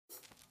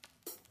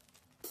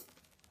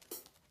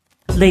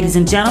Ladies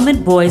and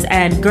gentlemen, boys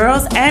and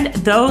girls, and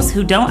those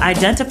who don't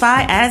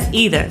identify as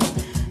either.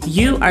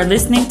 You are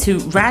listening to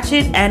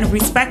Ratchet and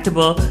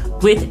Respectable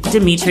with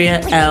Demetria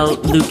L.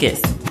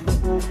 Lucas.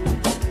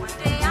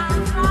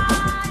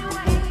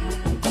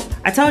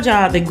 I told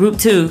y'all that Group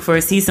 2 for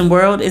Season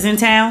World is in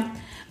town.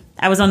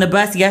 I was on the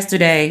bus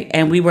yesterday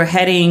and we were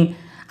heading,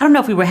 I don't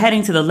know if we were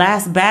heading to the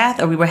last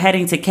bath or we were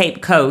heading to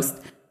Cape Coast.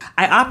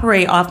 I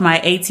operate off my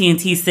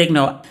AT&T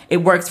signal. It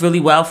works really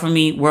well for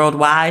me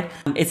worldwide.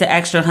 It's an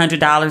extra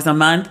 $100 a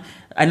month.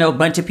 I know a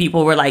bunch of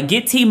people were like,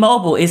 get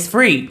T-Mobile, it's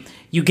free.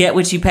 You get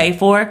what you pay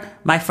for.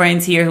 My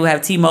friends here who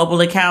have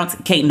T-Mobile accounts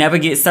can't never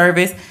get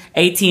service.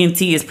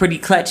 AT&T is pretty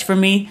clutch for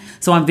me,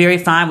 so I'm very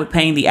fine with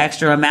paying the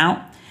extra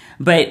amount.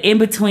 But in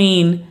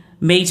between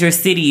major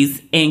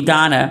cities in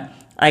Ghana,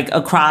 like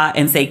Accra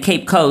and say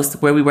Cape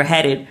Coast, where we were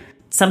headed,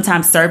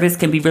 sometimes service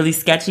can be really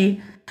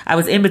sketchy. I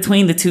was in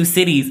between the two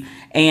cities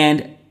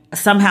and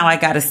somehow I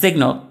got a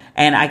signal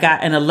and I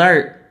got an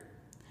alert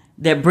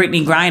that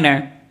Brittney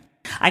Griner,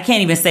 I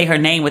can't even say her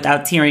name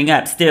without tearing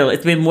up still.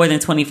 It's been more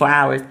than 24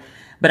 hours.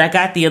 But I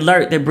got the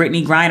alert that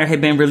Brittney Griner had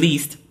been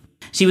released.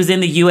 She was in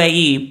the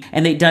UAE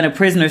and they'd done a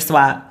prisoner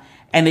swap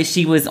and that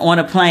she was on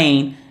a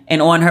plane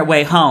and on her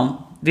way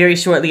home. Very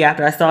shortly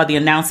after I saw the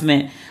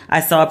announcement, I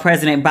saw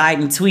President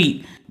Biden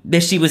tweet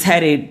that she was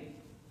headed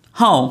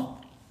home.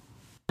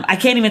 I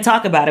can't even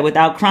talk about it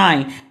without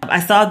crying.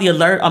 I saw the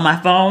alert on my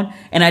phone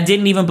and I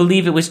didn't even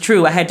believe it was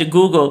true. I had to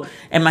Google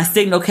and my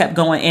signal kept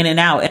going in and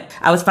out.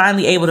 I was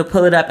finally able to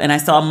pull it up and I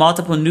saw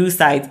multiple news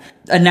sites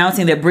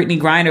announcing that Brittney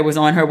Griner was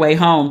on her way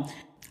home.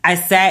 I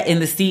sat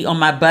in the seat on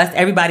my bus.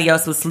 Everybody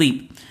else was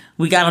asleep.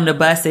 We got on the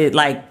bus at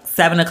like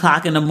 7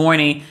 o'clock in the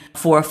morning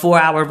for a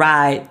 4-hour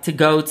ride to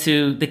go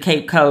to the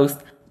Cape Coast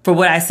for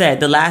what I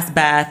said, the last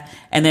bath,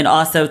 and then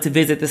also to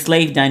visit the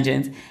slave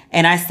dungeons.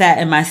 And I sat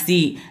in my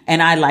seat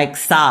and I like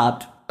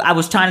sobbed. I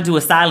was trying to do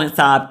a silent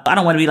sob. I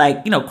don't want to be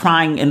like,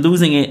 crying and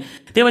losing it.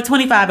 There were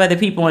 25 other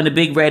people on the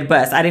big red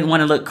bus. I didn't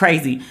want to look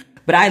crazy,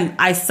 but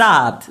I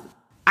sobbed.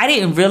 I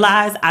didn't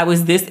realize I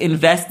was this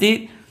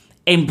invested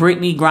in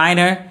Brittney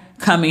Griner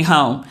coming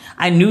home.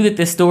 I knew that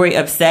the story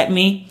upset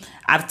me.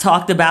 I've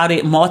talked about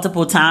it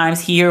multiple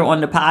times here on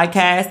the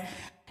podcast.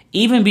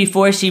 Even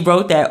before she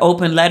wrote that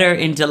open letter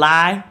in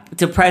July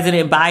to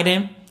President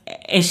Biden,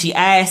 and she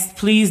asked,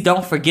 please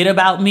don't forget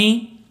about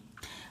me,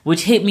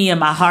 which hit me in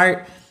my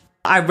heart.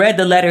 I read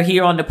the letter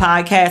here on the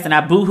podcast and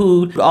I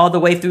boohooed all the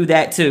way through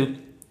that too.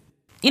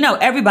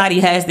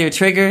 Everybody has their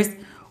triggers.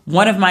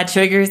 One of my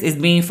triggers is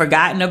being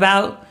forgotten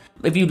about.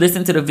 If you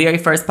listen to the very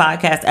first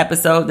podcast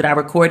episode that I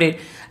recorded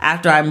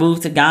after I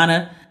moved to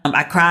Ghana,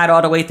 I cried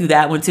all the way through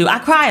that one too. I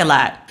cry a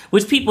lot,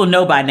 which people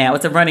know by now.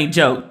 It's a running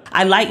joke.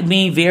 I like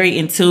being very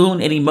in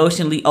tune and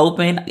emotionally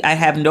open. I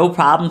have no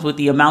problems with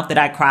the amount that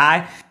I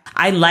cry.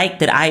 I like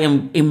that I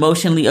am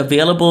emotionally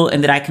available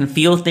and that I can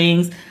feel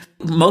things.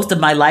 Most of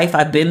my life,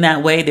 I've been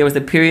that way. There was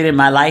a period in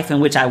my life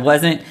in which I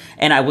wasn't,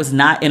 and I was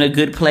not in a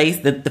good place.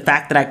 The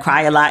fact that I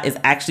cry a lot is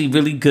actually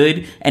really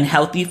good and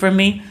healthy for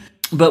me.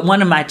 But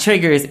one of my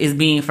triggers is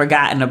being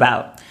forgotten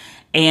about.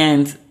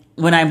 And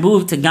when I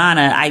moved to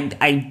Ghana,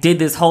 I did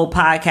this whole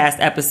podcast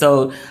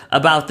episode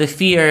about the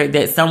fear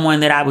that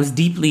someone that I was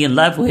deeply in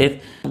love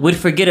with would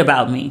forget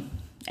about me.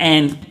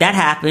 And that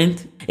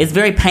happened. It's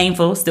very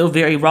painful, still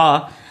very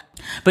raw.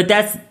 But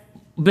that's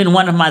been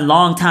one of my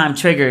longtime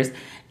triggers.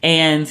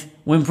 And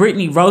when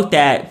Brittney wrote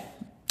that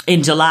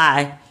in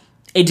July,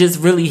 it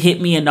just really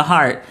hit me in the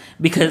heart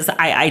because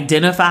I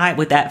identified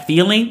with that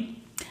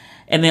feeling.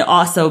 And then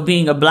also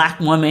being a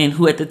Black woman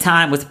who at the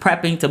time was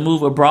prepping to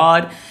move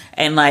abroad.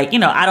 And I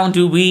don't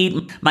do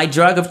weed. My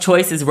drug of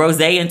choice is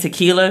rosé and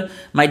tequila.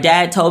 My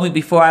dad told me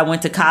before I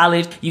went to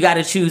college, you got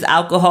to choose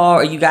alcohol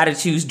or you got to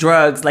choose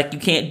drugs. Like you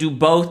can't do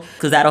both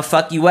because that'll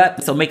fuck you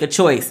up. So make a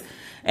choice.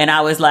 And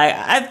I was like,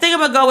 I think I'm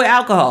going to go with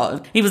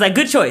alcohol. He was like,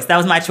 good choice. That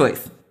was my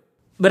choice.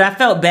 But I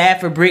felt bad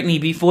for Brittney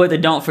before the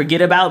don't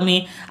forget about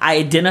me. I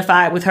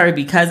identified with her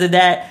because of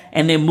that.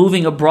 And then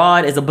moving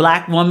abroad as a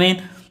Black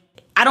woman,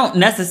 I don't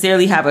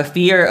necessarily have a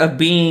fear of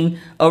being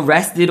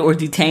arrested or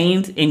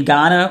detained in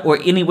Ghana or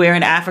anywhere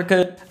in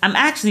Africa. I'm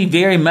actually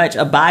very much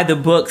a by the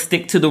book,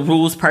 stick to the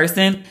rules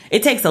person.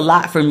 It takes a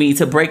lot for me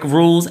to break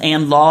rules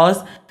and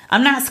laws.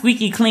 I'm not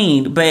squeaky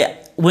clean,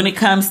 but when it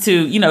comes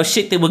to,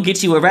 shit that will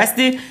get you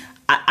arrested,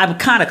 I'm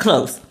kind of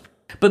close.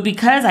 But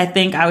because I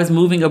think I was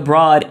moving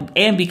abroad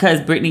and because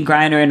Brittney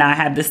Griner and I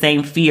have the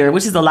same fear,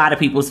 which is a lot of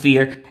people's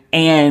fear,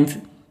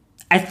 and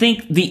I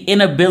think the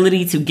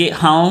inability to get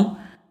home,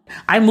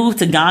 I moved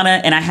to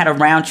Ghana and I had a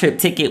round trip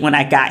ticket when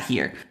I got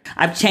here.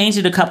 I've changed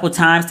it a couple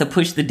times to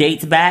push the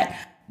dates back,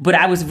 but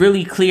I was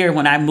really clear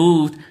when I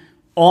moved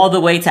all the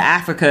way to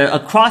Africa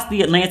across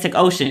the Atlantic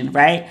Ocean,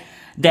 right?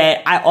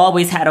 That I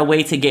always had a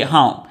way to get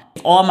home.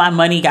 If all my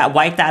money got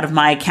wiped out of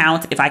my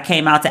account, if I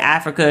came out to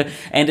Africa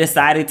and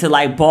decided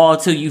to ball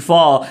till you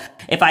fall,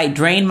 if I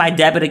drained my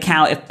debit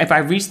account, if I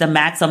reached the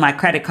max on my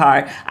credit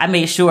card, I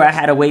made sure I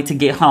had a way to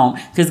get home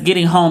because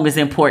getting home is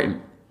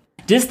important.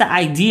 Just the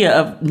idea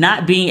of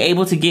not being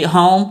able to get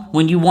home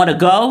when you want to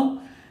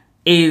go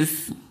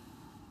is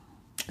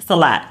It's a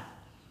lot.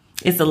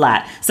 It's a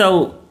lot.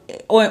 So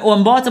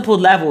on multiple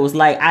levels,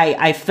 like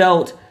I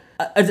felt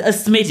a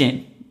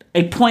smidgen,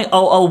 a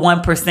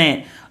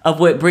 0.001% of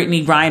what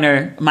Brittney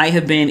Griner might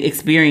have been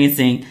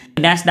experiencing.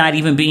 And that's not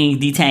even being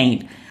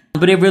detained.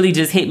 But it really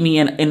just hit me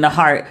in the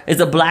heart. As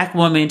a black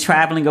woman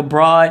traveling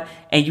abroad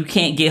and you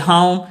can't get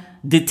home,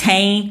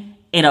 detained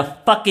in a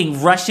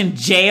fucking Russian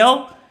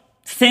jail,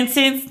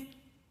 sentenced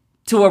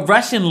to a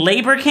Russian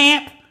labor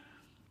camp.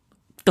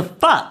 The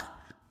fuck?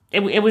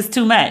 It was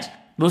too much.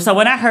 So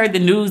when I heard the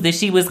news that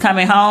she was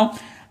coming home,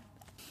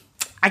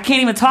 I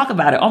can't even talk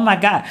about it. Oh my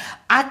God.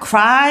 I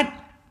cried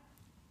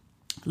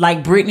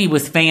like Brittney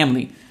was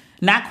family.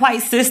 Not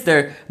quite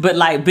sister, but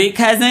like big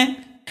cousin.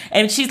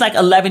 And she's like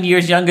 11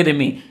 years younger than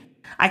me.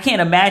 I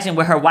can't imagine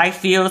what her wife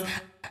feels.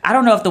 I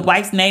don't know if the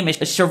wife's name is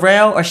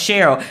Sherelle or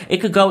Cheryl. It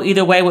could go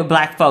either way with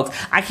black folks.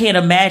 I can't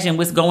imagine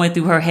what's going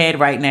through her head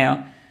right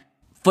now.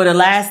 For the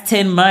last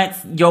 10 months,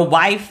 your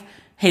wife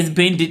has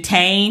been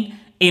detained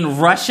in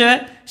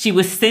Russia. She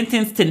was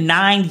sentenced to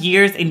 9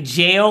 years in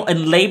jail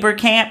and labor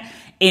camp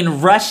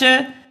in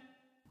Russia.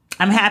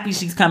 I'm happy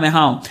she's coming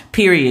home.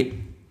 Period.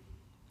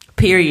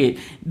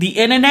 The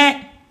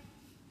internet,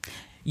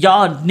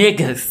 y'all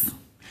niggas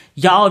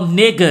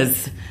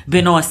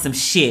been on some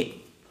shit.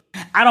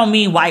 I don't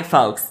mean white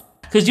folks.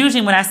 Because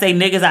usually when I say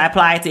niggas, I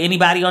apply it to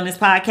anybody on this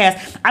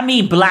podcast. I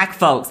mean black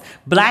folks.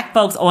 Black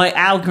folks on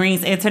Al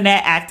Green's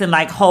internet acting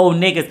like whole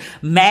niggas,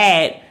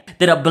 mad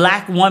that a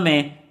black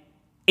woman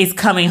is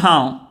coming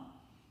home.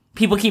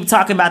 People keep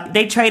talking about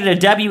they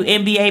traded a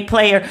WNBA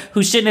player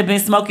who shouldn't have been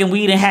smoking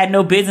weed and had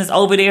no business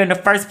over there in the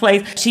first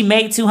place. She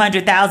made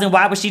 $200,000.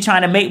 Why was she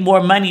trying to make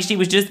more money? She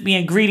was just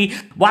being greedy.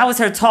 Why was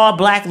her tall,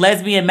 black,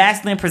 lesbian,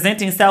 masculine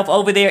presenting self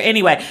over there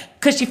anyway?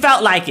 Because she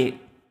felt like it.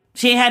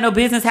 She ain't had no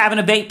business having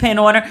a vape pen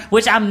on her,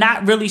 which I'm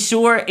not really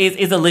sure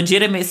is a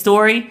legitimate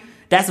story.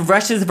 That's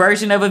Russia's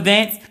version of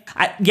events.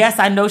 Yes,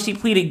 I know she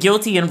pleaded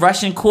guilty in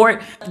Russian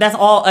court. That's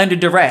all under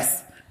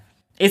duress.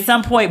 At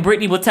some point,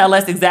 Brittney will tell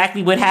us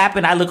exactly what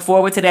happened. I look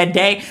forward to that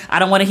day. I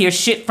don't want to hear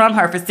shit from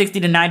her for 60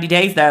 to 90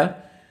 days, though.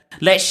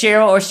 Let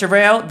Cheryl or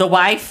Sherelle, the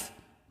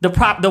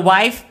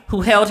wife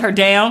who held her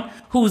down,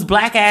 whose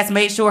black ass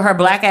made sure her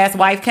black ass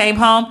wife came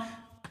home,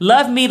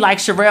 love me like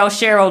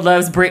Cheryl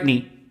loves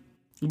Brittney.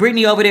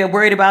 Brittney over there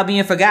worried about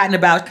being forgotten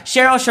about.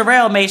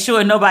 Cheryl made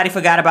sure nobody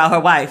forgot about her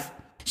wife.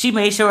 She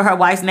made sure her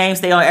wife's name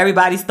stayed on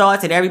everybody's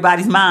thoughts and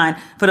everybody's mind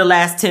for the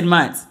last 10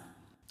 months.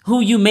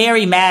 Who you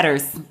marry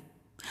matters.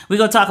 We're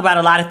going to talk about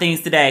a lot of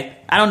things today.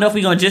 I don't know if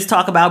we're going to just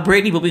talk about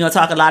Brittney, but we're going to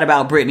talk a lot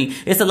about Brittney.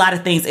 It's a lot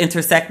of things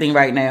intersecting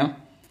right now.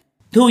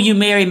 Who you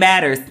marry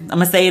matters. I'm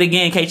going to say it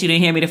again in case you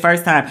didn't hear me the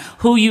first time.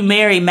 Who you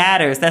marry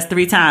matters. That's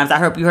 3 times. I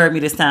hope you heard me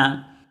this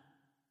time.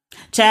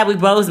 Chadwick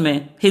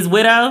Boseman, his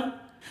widow,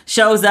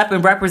 shows up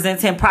and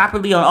represents him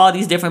properly on all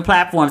these different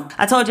platforms.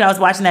 I told you I was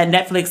watching that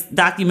Netflix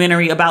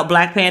documentary about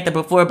Black Panther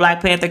before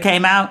Black Panther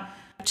came out.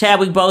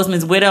 Chadwick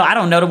Boseman's widow, I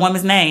don't know the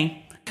woman's name.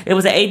 It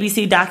was an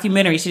ABC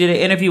documentary. She did an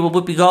interview with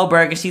Whoopi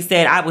Goldberg and she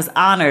said, I was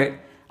honored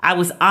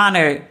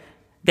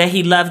that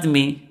he loved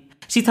me.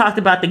 She talked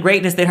about the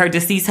greatness that her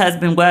deceased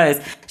husband was.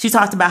 She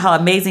talked about how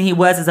amazing he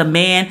was as a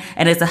man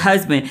and as a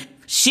husband.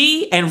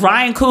 She and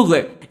Ryan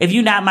Coogler, if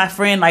you're not my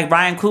friend like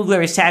Ryan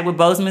Coogler is Chadwick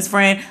Boseman's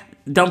friend,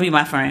 don't be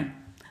my friend.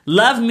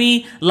 Love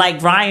me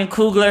like Ryan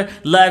Coogler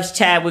loves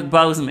Chadwick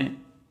Boseman.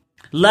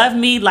 Love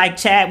me like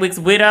Chadwick's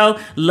widow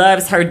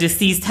loves her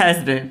deceased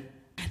husband.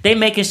 They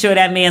making sure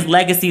that man's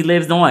legacy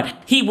lives on.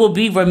 He will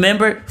be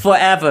remembered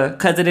forever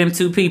because of them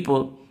 2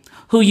 people.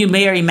 Who you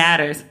marry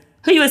matters.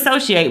 Who you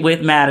associate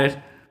with matters.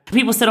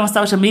 People sit on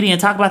social media and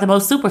talk about the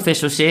most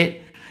superficial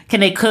shit.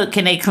 Can they cook?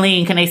 Can they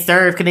clean? Can they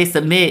serve? Can they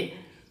submit?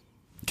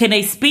 Can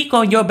they speak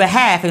on your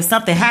behalf if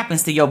something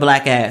happens to your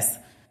black ass?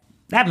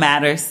 That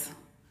matters.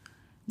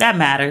 That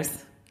matters.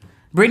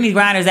 Brittney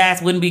Griner's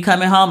ass wouldn't be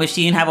coming home if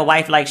she didn't have a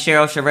wife like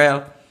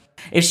Sherelle.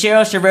 If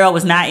Sherelle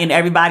was not in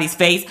everybody's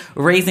face,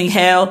 raising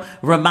hell,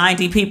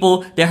 reminding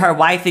people that her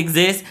wife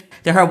exists,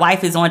 that her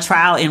wife is on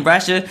trial in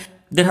Russia,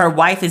 that her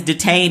wife is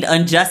detained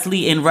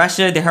unjustly in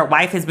Russia, that her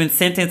wife has been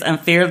sentenced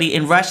unfairly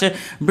in Russia,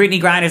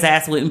 Brittney Griner's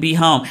ass wouldn't be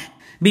home.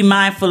 Be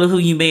mindful of who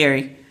you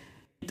marry.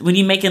 When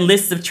you're making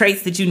lists of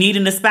traits that you need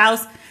in a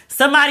spouse,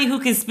 somebody who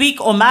can speak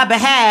on my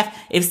behalf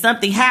if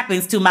something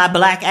happens to my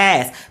black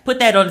ass. Put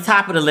that on the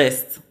top of the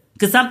list.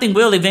 Because something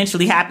will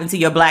eventually happen to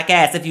your black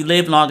ass if you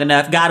live long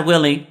enough, God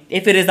willing,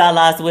 if it is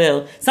Allah's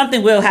will.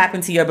 Something will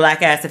happen to your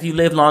black ass if you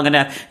live long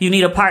enough. You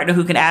need a partner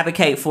who can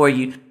advocate for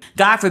you.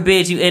 God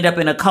forbid you end up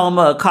in a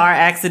coma, a car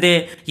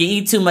accident, you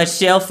eat too much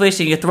shellfish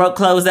and your throat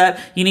close up.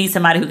 You need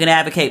somebody who can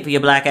advocate for your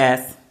black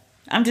ass.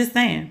 I'm just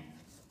saying.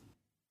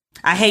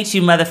 I hate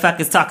you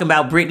motherfuckers talking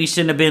about Brittney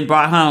shouldn't have been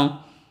brought home.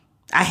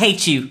 I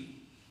hate you.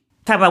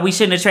 Talk about we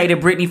shouldn't have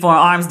traded Brittney for an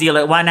arms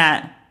dealer. Why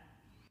not?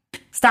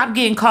 Stop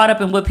getting caught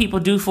up in what people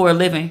do for a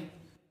living.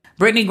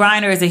 Brittney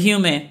Griner is a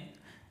human.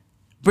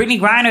 Brittney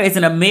Griner is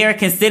an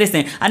American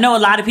citizen. I know a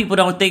lot of people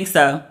don't think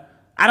so.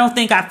 I don't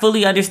think I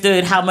fully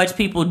understood how much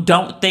people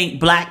don't think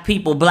black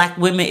people, black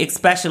women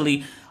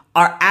especially,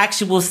 are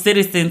actual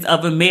citizens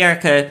of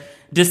America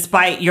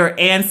despite your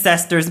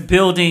ancestors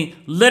building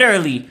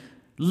literally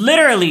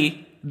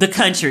the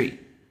country.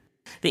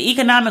 The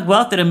economic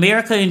wealth that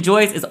America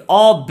enjoys is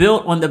all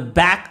built on the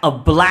back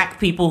of black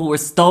people who were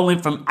stolen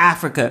from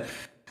Africa.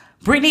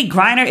 Brittney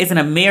Griner is an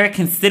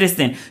American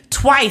citizen,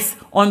 twice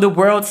on the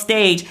world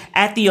stage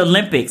at the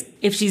Olympics.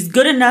 If she's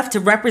good enough to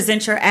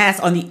represent your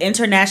ass on the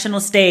international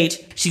stage,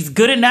 she's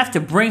good enough to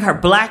bring her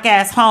black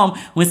ass home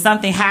when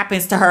something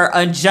happens to her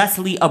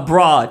unjustly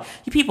abroad.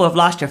 You people have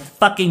lost your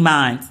fucking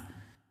minds.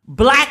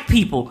 Black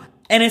people,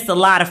 and it's a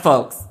lot of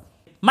folks.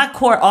 My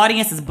core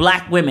audience is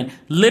black women.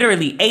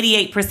 Literally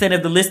 88%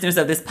 of the listeners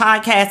of this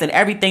podcast and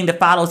everything that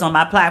follows on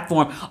my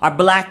platform are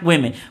black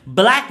women.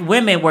 Black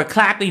women were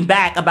clapping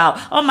back about,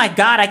 oh my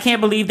God, I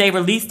can't believe they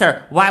released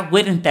her. Why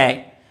wouldn't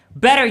they?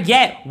 Better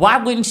yet, why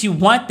wouldn't you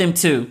want them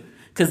to?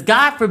 Because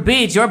God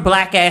forbid your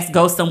black ass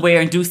go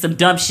somewhere and do some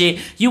dumb shit.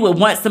 You would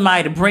want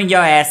somebody to bring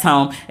your ass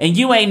home. And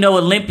you ain't no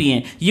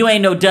Olympian. You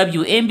ain't no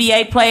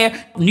WNBA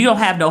player. You don't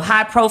have no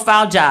high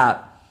profile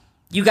job.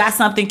 You got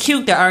something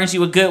cute that earns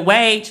you a good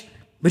wage.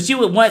 But you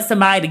would want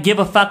somebody to give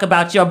a fuck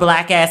about your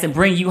black ass and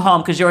bring you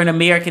home because you're an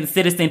American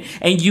citizen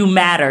and you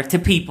matter to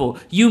people.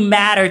 You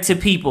matter to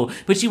people.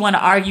 But you want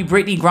to argue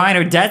Brittney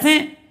Griner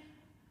doesn't?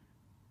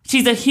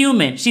 She's a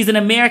human. She's an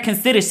American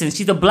citizen.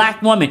 She's a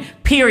black woman,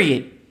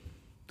 period.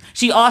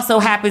 She also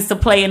happens to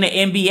play in the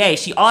NBA.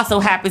 She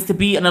also happens to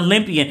be an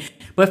Olympian.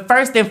 But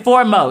first and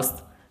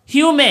foremost,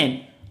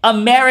 human,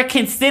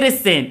 American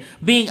citizen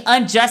being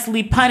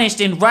unjustly punished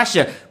in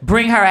Russia.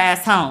 Bring her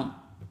ass home.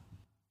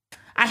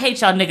 I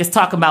hate y'all niggas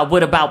talking about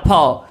what about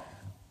Paul.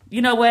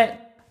 You know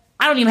what?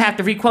 I don't even have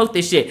to requote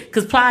this shit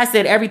because Plies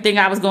said everything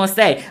I was going to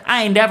say.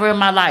 I ain't never in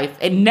my life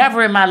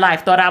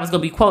thought I was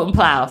going to be quoting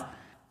Plies.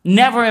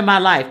 Never in my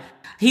life.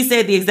 He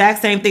said the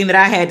exact same thing that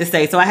I had to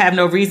say, so I have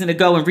no reason to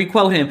go and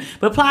requote him.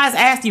 But Plies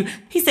asked you,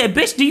 he said,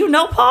 bitch, do you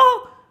know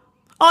Paul?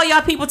 All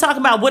y'all people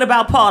talking about what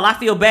about Paul? I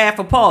feel bad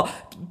for Paul.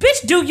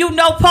 Bitch, do you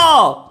know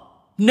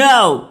Paul?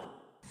 No.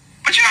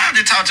 But you don't have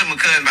to talk to my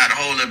cousin about the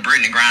whole little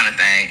Brittney Griner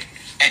thing.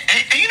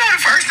 And you know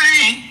the first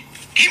thing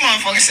he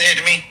motherfucker said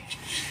to me?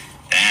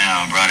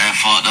 Damn, bro, that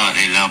fucked up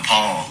they love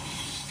Paul.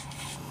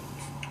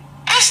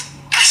 I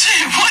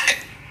said, what?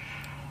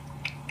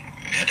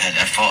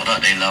 That fucked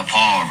up they love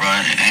Paul, bro.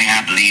 They ain't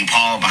have to leave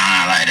Paul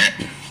behind like that.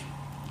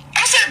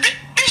 I said,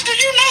 bitch, do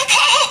you know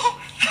Paul?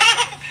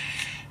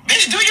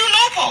 Bitch, do you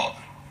know Paul?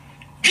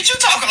 Bitch, you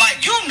talking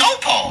like you know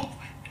Paul.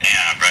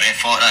 Damn, bro, that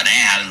fucked up. They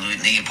ain't have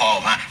to leave Paul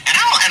behind. And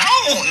I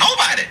don't want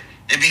nobody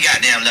to be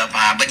goddamn left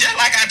behind. But just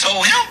like I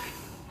told him,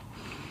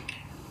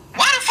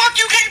 why the fuck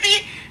you can't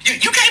be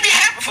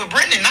happy for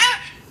Brittney now?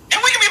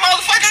 And we can be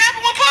motherfucking happy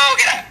when Paul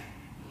get out.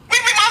 We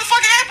can be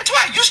motherfucking happy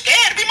twice. You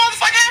scared to be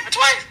motherfucking happy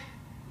twice?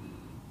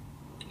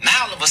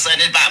 Now all of a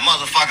sudden it's about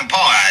motherfucking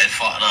Paul. I just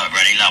fucked up,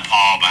 bro. They love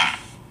Paul by.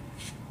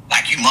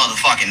 Like you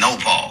motherfucking know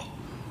Paul.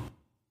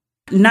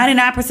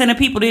 99% of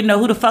people didn't know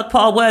who the fuck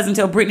Paul was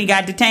until Brittney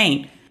got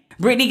detained.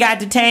 Brittney got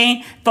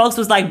detained. Folks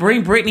was like,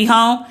 bring Brittney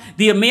home.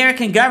 The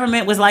American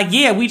government was like,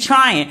 yeah, we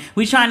trying.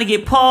 We trying to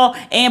get Paul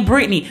and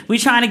Brittney. We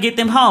trying to get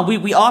them home.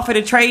 We offered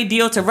a trade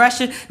deal to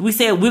Russia. We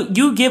said,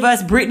 you give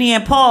us Brittney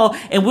and Paul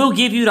and we'll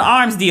give you the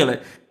arms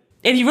dealer.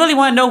 If you really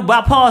want to know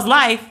about Paul's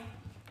life,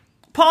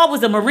 Paul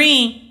was a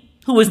Marine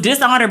who was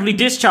dishonorably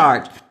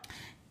discharged.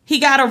 He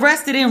got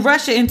arrested in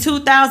Russia in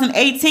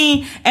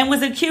 2018 and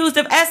was accused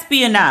of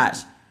espionage.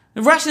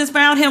 The Russians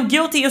found him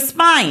guilty of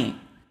spying.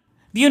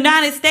 The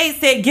United States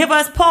said, give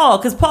us Paul,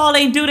 because Paul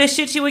ain't do that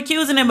shit you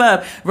accusing him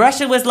of.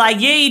 Russia was like,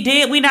 yeah, he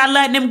did. We not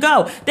letting him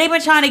go. They've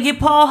been trying to get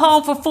Paul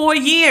home for 4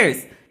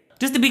 years.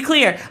 Just to be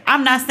clear,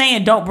 I'm not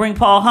saying don't bring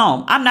Paul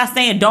home. I'm not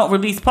saying don't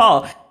release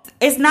Paul.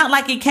 It's not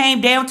like it came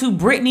down to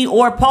Brittney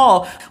or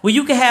Paul, where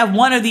you can have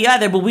one or the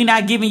other, but we're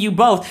not giving you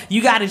both.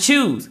 You got to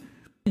choose.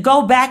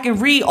 Go back and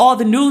read all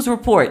the news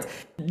reports.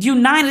 The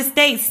United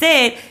States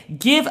said,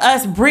 give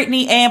us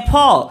Brittney and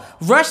Paul.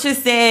 Russia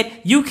said,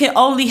 you can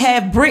only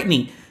have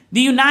Brittney. The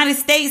United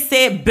States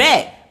said,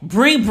 bet,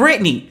 bring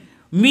Brittney.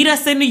 Meet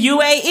us in the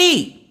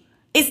UAE.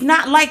 It's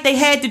not like they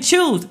had to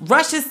choose.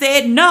 Russia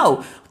said no.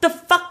 What the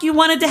fuck you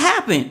wanted to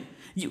happen?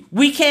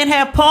 We can't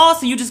have Paul,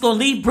 so you just gonna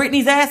leave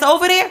Brittney's ass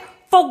over there?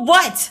 For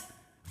what?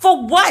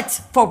 For what?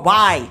 For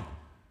why?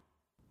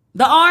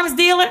 The arms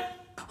dealer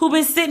who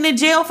been sitting in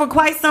jail for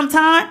quite some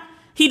time,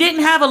 he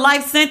didn't have a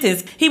life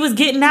sentence. He was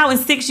getting out in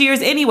 6 years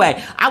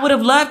anyway. I would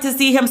have loved to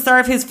see him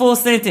serve his full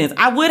sentence.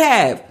 I would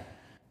have.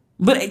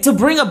 But to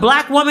bring a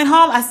black woman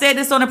home, I said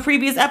this on a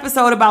previous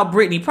episode about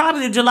Brittney,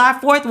 probably the July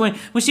 4th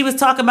when she was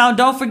talking about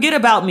don't forget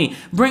about me.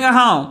 Bring her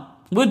home.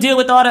 We'll deal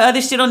with all the other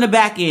shit on the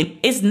back end.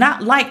 It's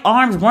not like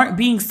arms weren't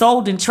being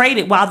sold and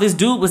traded while this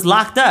dude was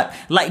locked up.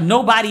 Like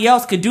nobody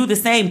else could do the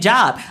same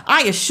job.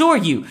 I assure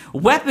you,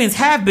 weapons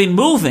have been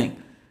moving.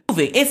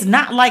 It's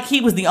not like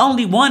he was the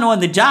only one on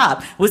the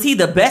job. Was he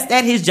the best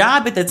at his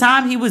job at the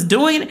time he was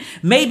doing it?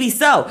 Maybe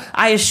so.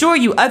 I assure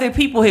you other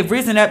people have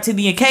risen up to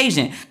the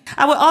occasion.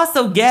 I would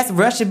also guess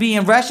Russia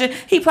being Russia,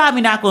 he probably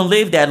not going to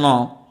live that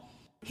long.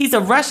 He's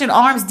a Russian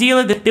arms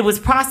dealer that was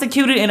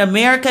prosecuted in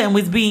America and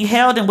was being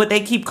held in what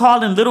they keep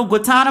calling Little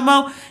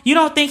Guantanamo. You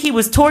don't think he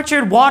was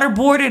tortured,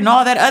 waterboarded, and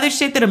all that other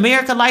shit that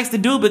America likes to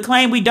do but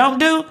claim we don't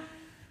do?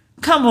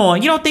 Come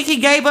on. You don't think he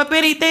gave up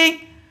anything?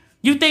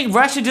 You think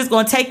Russia just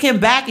going to take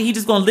him back and he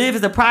just going to live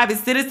as a private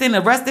citizen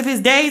the rest of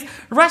his days?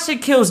 Russia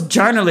kills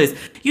journalists.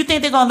 You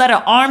think they're going to let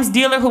an arms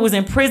dealer who was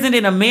imprisoned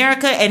in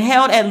America and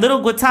held at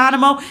Little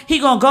Guantanamo, he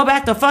going to go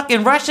back to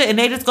fucking Russia and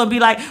they just going to be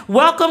like,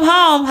 welcome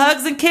home,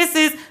 hugs and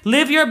kisses,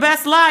 live your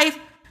best life?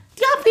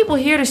 Y'all people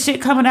hear the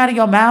shit coming out of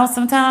your mouth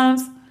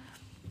sometimes?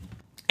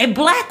 And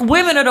black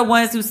women are the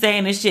ones who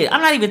saying this shit.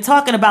 I'm not even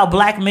talking about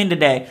black men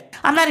today.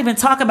 I'm not even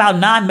talking about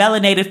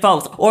non-melanated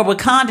folks or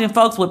Wakandan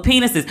folks with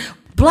penises.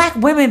 Black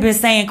women been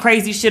saying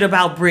crazy shit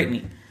about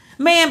Brittney.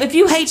 Ma'am, if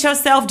you hate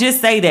yourself,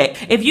 just say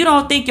that. If you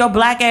don't think your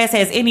black ass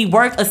has any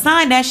worth,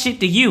 assign that shit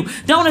to you.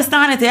 Don't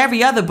assign it to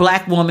every other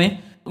black woman.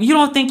 You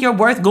don't think you're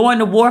worth going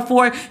to war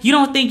for? You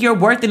don't think you're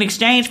worth an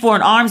exchange for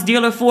an arms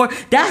dealer for?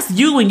 That's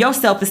you and your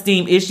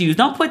self-esteem issues.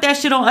 Don't put that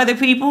shit on other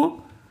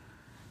people.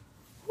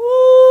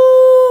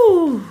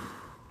 Woo.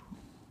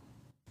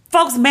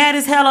 Folks mad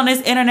as hell on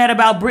this internet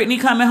about Brittney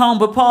coming home,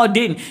 but Paul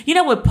didn't. You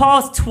know what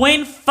Paul's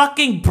twin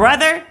fucking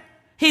brother?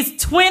 His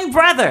twin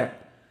brother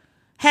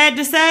had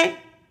to say?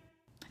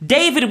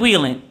 David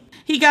Whelan.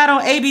 He got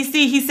on ABC.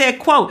 He said,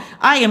 quote,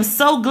 I am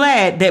so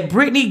glad that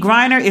Brittney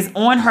Griner is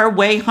on her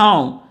way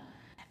home.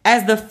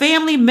 As the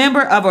family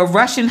member of a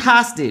Russian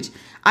hostage,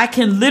 I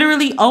can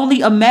literally only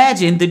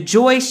imagine the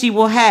joy she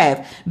will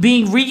have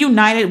being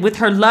reunited with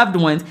her loved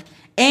ones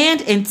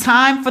and in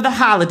time for the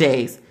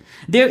holidays.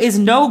 There is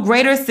no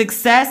greater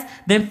success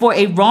than for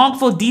a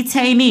wrongful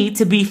detainee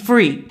to be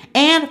free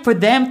and for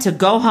them to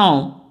go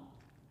home.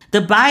 The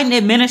Biden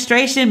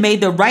administration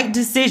made the right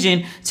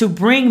decision to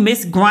bring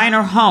Miss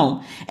Griner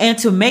home and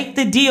to make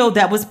the deal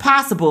that was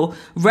possible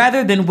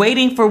rather than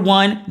waiting for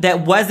one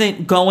that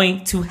wasn't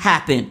going to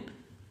happen.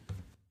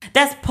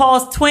 That's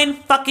Paul's twin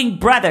fucking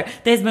brother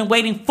that has been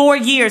waiting 4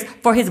 years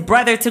for his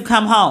brother to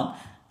come home.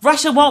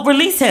 Russia won't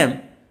release him.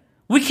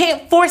 We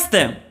can't force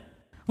them.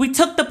 We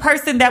took the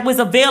person that was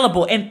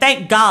available, and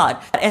thank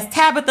God. As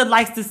Tabitha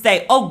likes to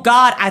say, oh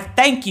God, I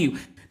thank you.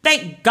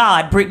 Thank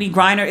God Brittney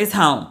Griner is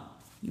home.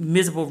 You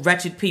miserable,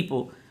 wretched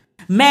people.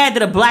 Mad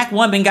that a black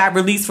woman got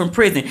released from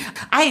prison.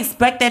 I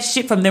expect that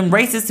shit from them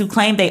racists who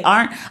claim they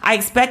aren't. I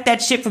expect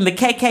that shit from the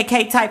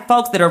KKK type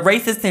folks that are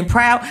racist and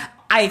proud.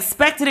 I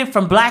expected it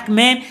from black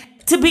men.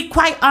 To be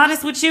quite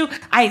honest with you,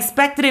 I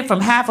expected it from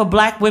half of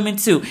black women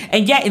too.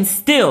 And yet and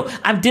still,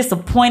 I'm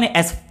disappointed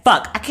as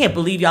fuck. I can't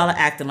believe y'all are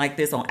acting like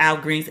this on Al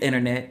Green's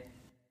internet.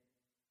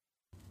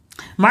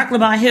 Mark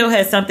Lamont Hill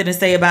has something to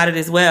say about it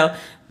as well.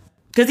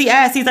 Because he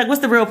asked, he's like,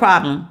 what's the real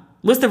problem?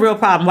 What's the real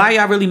problem? Why are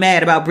y'all really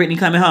mad about Brittney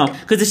coming home?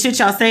 Because the shit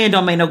y'all saying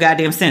don't make no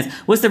goddamn sense.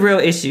 What's the real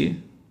issue?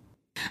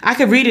 I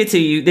could read it to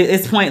you.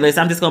 It's pointless.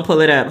 I'm just going to pull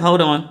it up. Hold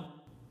on.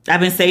 I've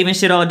been saving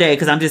shit all day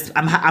because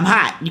I'm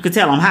hot. You can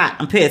tell I'm hot.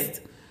 I'm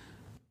pissed.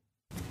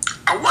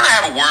 I want to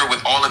have a word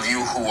with all of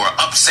you who are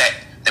upset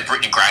that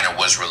Brittney Griner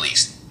was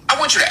released. I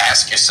want you to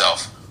ask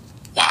yourself,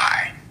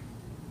 why?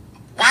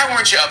 Why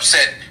weren't you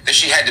upset that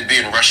she had to be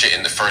in Russia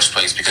in the first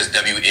place? Because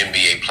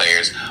WNBA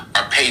players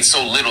are paid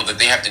so little that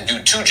they have to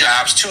do 2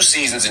 jobs, 2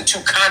 seasons, and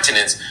 2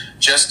 continents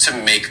just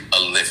to make a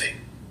living.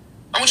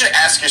 I want you to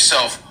ask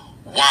yourself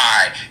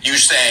why you're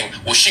saying,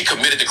 well, she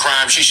committed the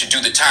crime, she should do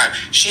the time.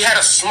 She had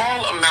a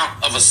small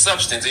amount of a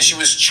substance and she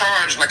was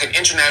charged like an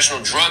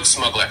international drug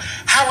smuggler.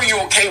 How are you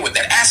okay with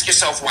that? Ask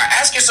yourself why.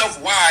 Ask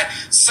yourself why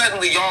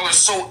suddenly y'all are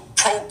so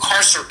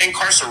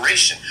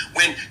pro-incarceration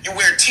when you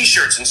wear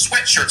t-shirts and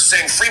sweatshirts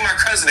saying free my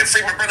cousin and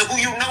free my brother who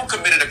you know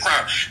committed a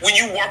crime. When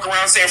you walk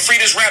around saying free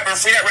this rapper and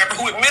free that rapper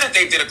who admitted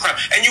they did a crime.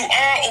 And you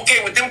all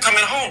okay with them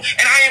coming home.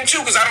 And I am too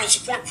because I don't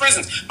support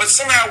prisons. But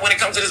somehow when it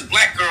comes to this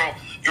black girl,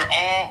 you're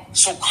all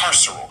so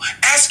carceral.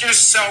 Ask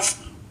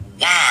yourself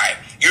why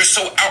you're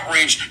so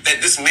outraged that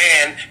this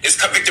man is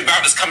convicted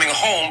about is coming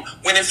home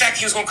when in fact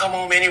he was going to come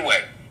home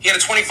anyway. He had a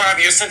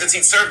 25-year sentence.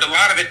 He'd served a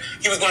lot of it.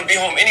 He was going to be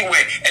home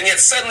anyway. And yet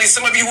suddenly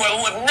some of you who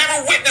have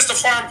never witnessed a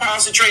foreign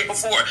policy trade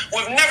before, who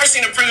have never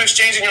seen a prisoner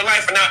exchange in your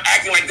life are now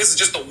acting like this is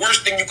just the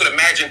worst thing you could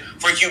imagine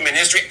for human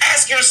history.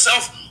 Ask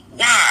yourself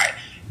why.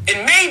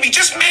 And maybe,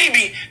 just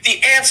maybe, the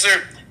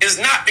answer is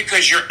not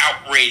because you're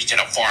outraged at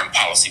a foreign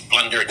policy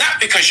blunder, not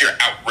because you're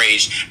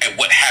outraged at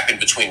what happened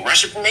between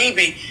Russia.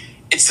 Maybe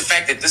it's the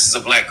fact that this is a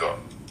black girl,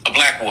 a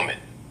black woman,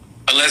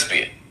 a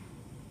lesbian,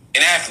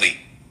 an athlete,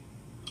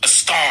 a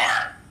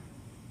star.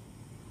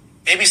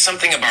 Maybe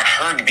something about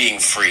her being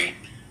free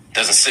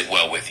doesn't sit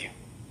well with you.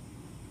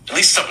 At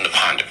least something to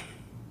ponder.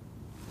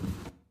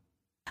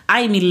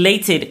 I am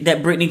elated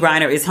that Brittney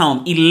Griner is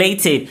home.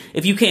 Elated,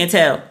 if you can't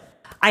tell.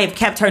 I have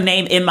kept her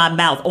name in my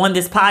mouth on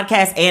this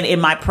podcast and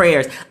in my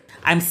prayers.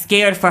 I'm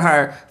scared for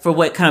her for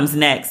what comes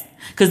next.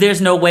 Because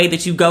there's no way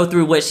that you go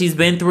through what she's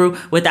been through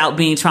without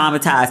being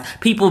traumatized.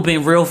 People have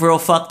been real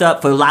fucked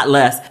up for a lot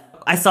less.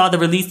 I saw the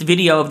released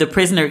video of the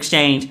prisoner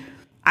exchange.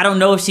 I don't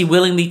know if she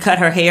willingly cut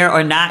her hair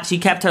or not. She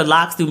kept her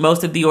locks through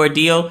most of the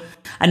ordeal.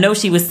 I know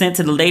she was sent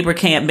to the labor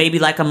camp maybe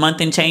like a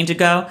month and change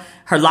ago.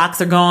 Her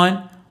locks are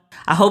gone.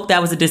 I hope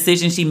that was a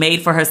decision she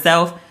made for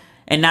herself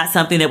and not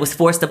something that was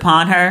forced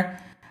upon her.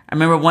 I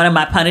remember one of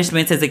my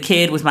punishments as a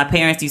kid was my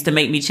parents used to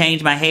make me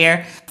change my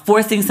hair.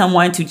 Forcing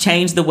someone to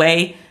change the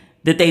way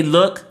that they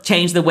look,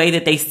 change the way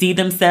that they see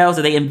themselves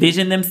or they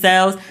envision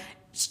themselves,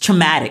 it's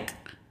traumatic.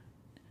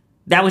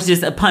 That was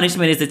just a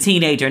punishment as a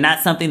teenager, not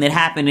something that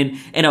happened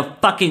in a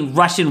fucking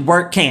Russian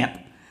work camp.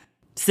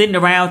 Sitting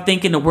around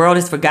thinking the world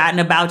has forgotten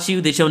about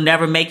you, that you'll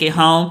never make it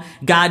home.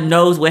 God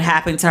knows what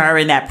happened to her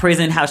in that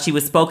prison, how she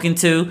was spoken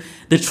to,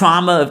 the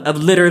trauma of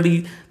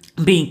literally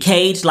being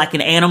caged like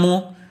an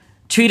animal,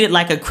 treated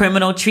like a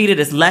criminal, treated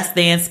as less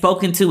than,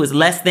 spoken to as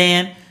less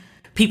than.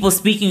 People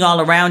speaking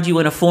all around you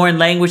in a foreign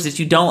language that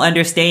you don't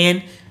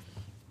understand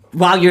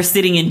while you're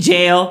sitting in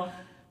jail.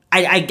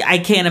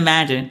 I can't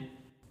imagine.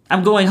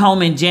 I'm going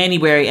home in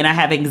January and I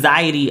have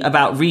anxiety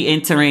about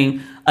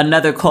re-entering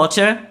another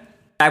culture.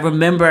 I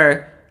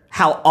remember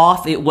how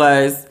off it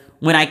was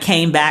when I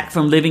came back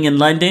from living in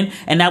London.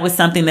 And that was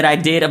something that I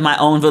did of my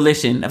own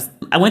volition.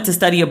 I went to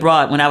study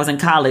abroad when I was in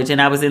college and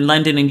I was in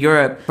London and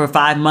Europe for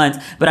 5 months.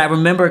 But I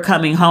remember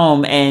coming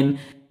home, and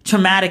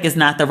traumatic is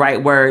not the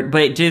right word,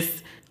 but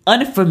just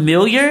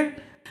unfamiliar.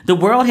 The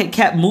world had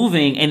kept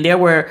moving and there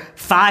were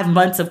 5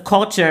 months of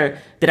culture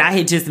that I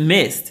had just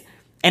missed.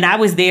 And I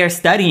was there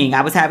studying.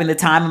 I was having the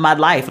time of my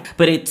life.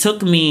 But it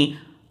took me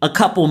a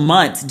couple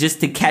months just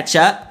to catch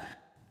up.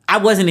 I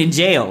wasn't in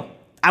jail.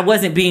 I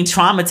wasn't being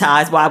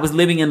traumatized while I was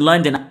living in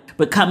London.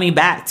 But coming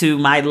back to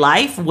my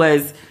life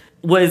was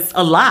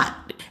a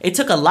lot. It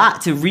took a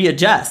lot to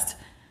readjust.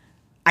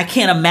 I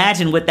can't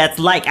imagine what that's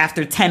like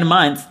after 10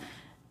 months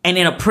and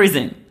in a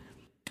prison.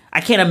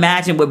 I can't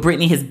imagine what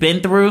Brittney has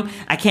been through.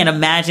 I can't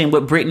imagine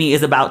what Brittney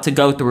is about to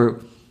go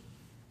through.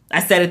 I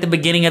said at the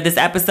beginning of this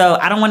episode,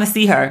 I don't want to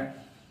see her.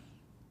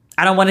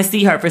 I don't want to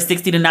see her for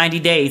 60 to 90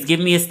 days. Give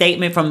me a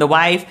statement from the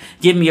wife.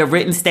 Give me a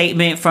written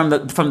statement from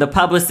the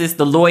publicist,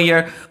 the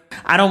lawyer.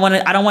 I don't want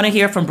to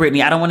hear from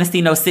Brittney. I don't want to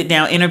see no sit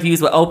down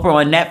interviews with Oprah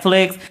on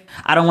Netflix.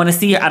 I don't want to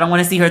see her. I don't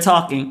want to see her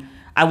talking.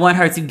 I want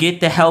her to get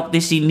the help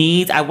that she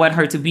needs. I want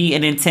her to be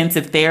in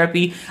intensive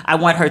therapy. I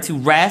want her to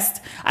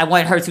rest. I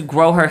want her to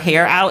grow her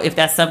hair out if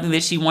that's something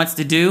that she wants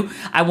to do.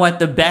 I want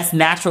the best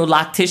natural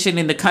loctician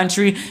in the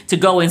country to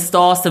go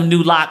install some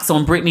new locks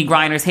on Brittney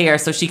Griner's hair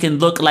so she can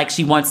look like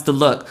she wants to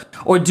look,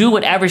 or do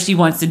whatever she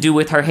wants to do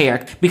with her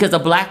hair, because a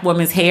black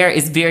woman's hair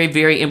is very,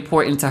 very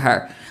important to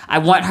her. I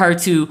want her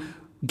to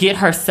get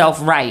herself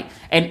right.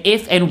 And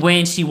if and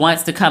when she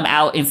wants to come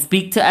out and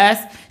speak to us,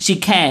 she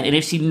can. And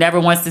if she never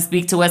wants to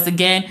speak to us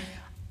again,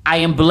 I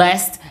am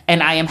blessed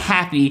and I am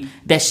happy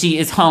that she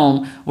is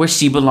home where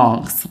she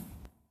belongs.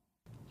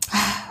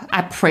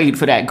 I prayed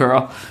for that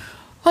girl.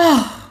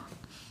 Oh,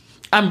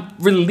 I'm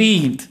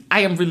relieved.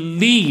 I am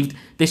relieved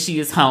that she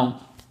is home.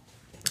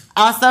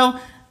 Also,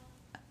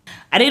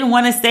 I didn't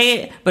want to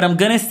say it, but I'm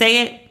going to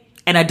say it.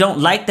 And I don't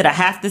like that I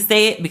have to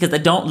say it, because I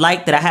don't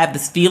like that I have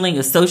this feeling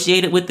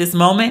associated with this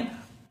moment.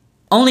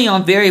 Only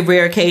on very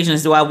rare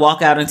occasions do I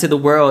walk out into the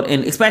world,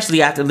 and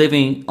especially after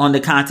living on the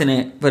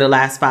continent for the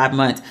last 5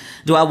 months,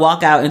 do I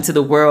walk out into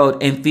the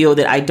world and feel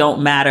that I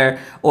don't matter,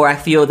 or I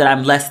feel that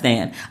I'm less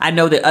than. I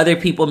know that other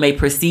people may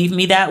perceive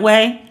me that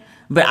way,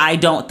 but I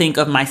don't think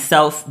of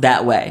myself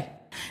that way.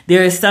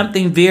 There is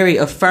something very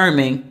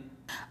affirming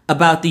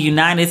about the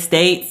United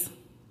States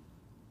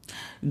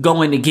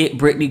going to get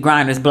Brittney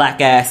Griner's black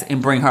ass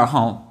and bring her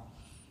home.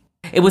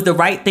 It was the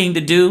right thing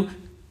to do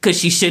because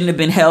she shouldn't have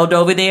been held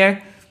over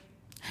there.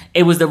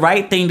 It was the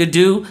right thing to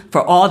do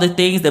for all the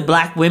things that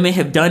black women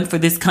have done for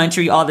this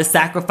country, all the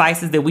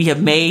sacrifices that we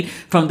have made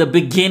from the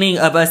beginning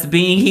of us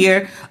being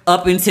here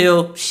up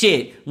until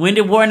shit. When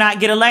did Warnock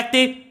get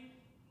elected?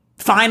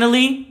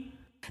 Finally.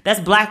 That's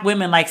black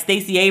women like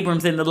Stacey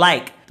Abrams and the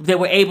like that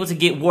were able to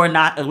get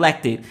Warnock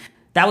elected.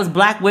 That was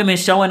black women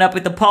showing up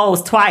at the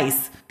polls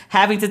twice,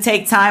 having to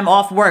take time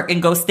off work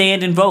and go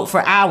stand and vote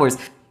for hours.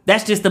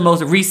 That's just the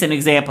most recent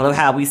example of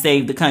how we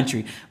saved the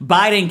country.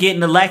 Biden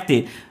getting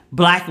elected.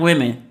 Black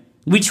women.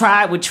 We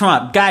tried with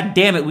Trump. God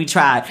damn it, we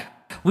tried.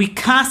 We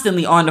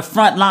constantly on the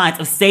front lines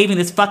of saving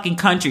this fucking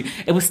country.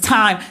 It was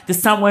time that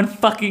someone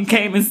fucking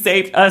came and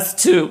saved us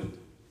too.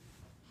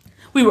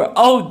 We were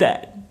owed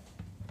that.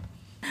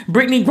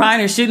 Brittney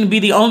Griner shouldn't be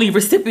the only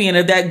recipient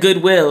of that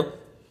goodwill.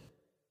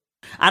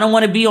 I don't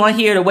want to be on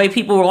here the way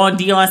people were on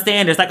Deion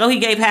Sanders. Like, oh, he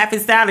gave half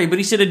his salary, but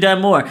he should have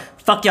done more.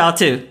 Fuck y'all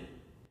too.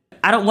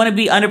 I don't want to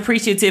be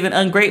unappreciative and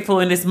ungrateful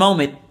in this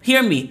moment.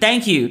 Hear me.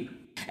 Thank you.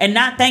 And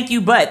not thank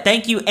you, but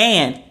thank you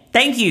and.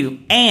 Thank you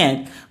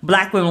and.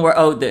 Black women were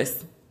owed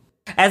this.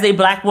 As a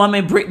black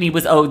woman, Brittney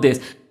was owed this.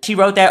 She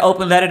wrote that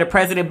open letter to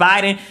President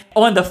Biden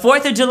on the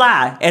 4th of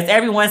July as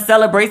everyone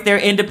celebrates their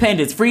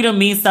independence. Freedom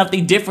means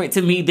something different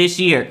to me this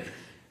year.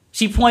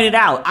 She pointed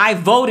out, I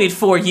voted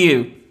for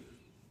you.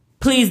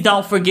 Please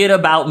don't forget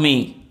about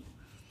me.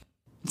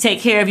 Take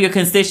care of your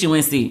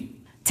constituency.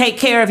 Take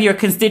care of your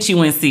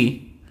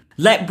constituency.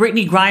 Let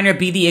Brittney Griner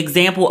be the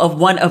example of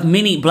one of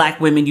many black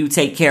women you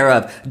take care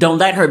of. Don't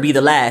let her be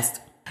the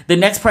last. The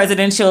next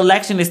presidential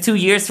election is 2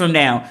 years from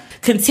now.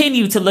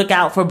 Continue to look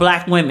out for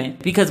black women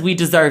because we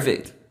deserve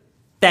it.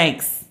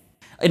 Thanks.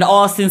 In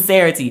all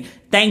sincerity,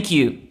 thank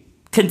you.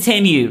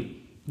 Continue.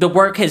 The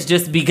work has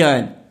just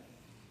begun.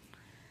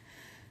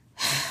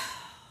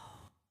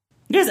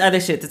 There's other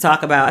shit to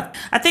talk about.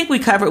 I think we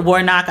covered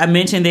Warnock. I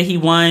mentioned that he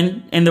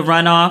won in the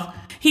runoff.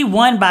 He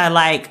won by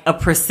like a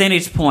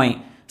percentage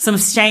point. Some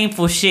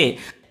shameful shit.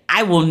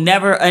 I will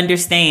never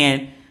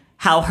understand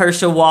how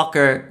Herschel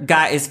Walker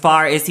got as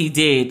far as he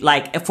did,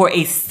 like for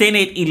a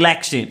Senate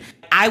election.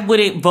 I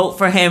wouldn't vote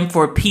for him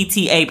for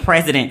PTA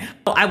president.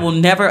 I will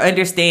never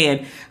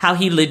understand how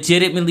he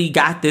legitimately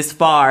got this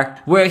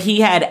far where he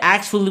had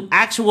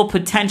actual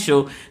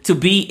potential to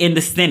be in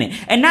the Senate.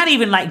 And not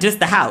even like just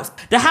the House.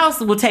 The House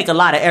will take a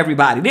lot of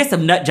everybody. There's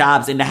some nut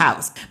jobs in the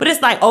House, but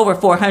it's like over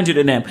 400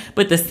 of them.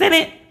 But the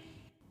Senate,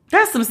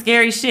 that's some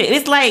scary shit.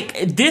 It's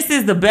like, this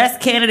is the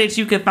best candidate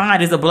you can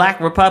find as a black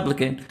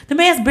Republican. The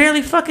man's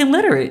barely fucking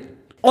literate.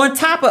 On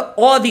top of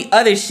all the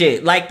other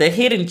shit, like the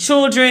hidden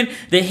children,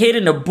 the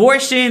hidden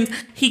abortions,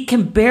 he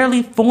can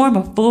barely form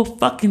a full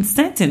fucking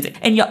sentence.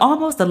 And you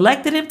almost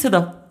elected him to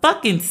the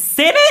fucking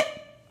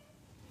Senate?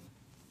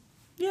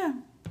 Yeah.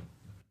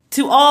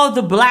 To all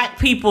the black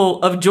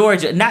people of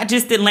Georgia, not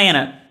just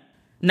Atlanta.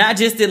 Not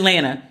just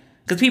Atlanta.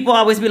 Because people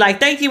always be like,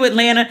 thank you,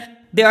 Atlanta.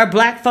 There are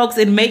black folks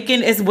in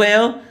Macon as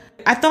well.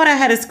 I thought I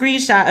had a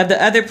screenshot of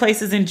the other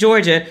places in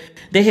Georgia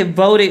that had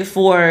voted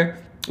for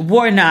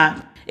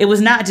Warnock. It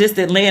was not just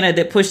Atlanta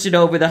that pushed it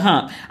over the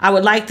hump. I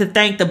would like to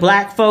thank the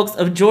black folks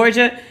of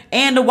Georgia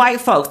and the white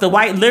folks, the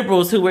white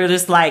liberals who were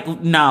just like,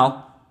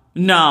 no,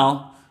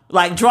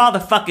 like draw the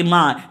fucking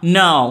line.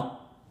 No.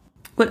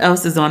 What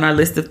else is on our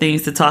list of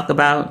things to talk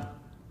about?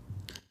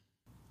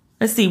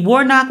 Let's see.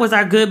 Warnock was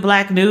our good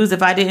black news,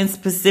 if I didn't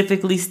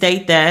specifically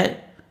state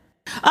that.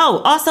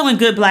 Oh, also in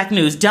good black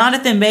news,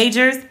 Jonathan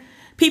Majors.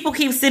 People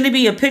keep sending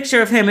me a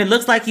picture of him. It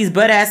looks like he's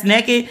butt-ass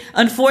naked.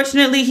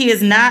 Unfortunately, he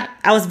is not.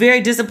 I was very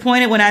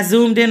disappointed when I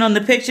zoomed in on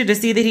the picture to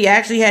see that he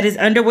actually had his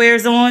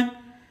underwears on.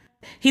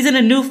 He's in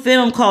a new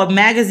film called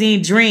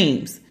Magazine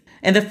Dreams,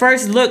 and the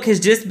first look has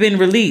just been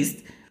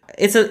released.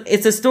 It's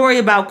a story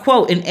about,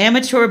 quote, an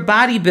amateur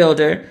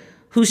bodybuilder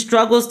who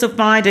struggles to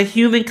find a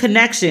human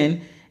connection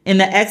in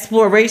the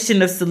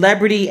exploration of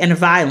celebrity and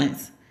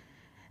violence.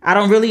 I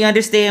don't really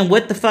understand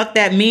what the fuck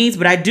that means,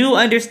 but I do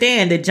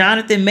understand that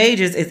Jonathan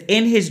Majors is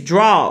in his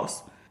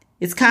drawers.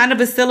 It's kind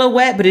of a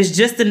silhouette, but it's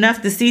just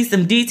enough to see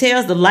some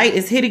details. The light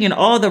is hitting in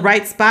all the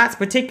right spots,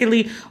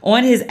 particularly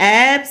on his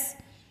abs.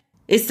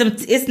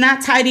 It's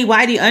not tidy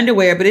whitey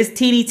underwear, but it's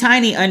teeny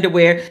tiny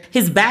underwear.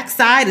 His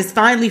backside is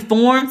finely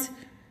formed.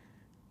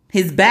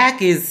 His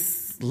back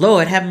is,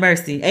 Lord have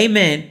mercy.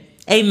 Amen.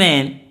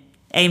 Amen.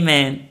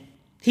 Amen.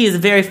 He is a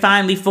very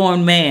finely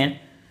formed man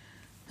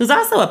who's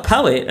also a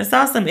poet. I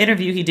saw some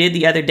interview he did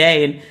the other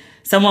day, and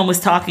someone was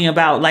talking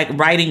about like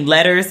writing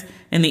letters,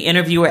 and the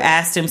interviewer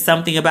asked him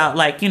something about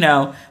like, you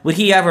know, would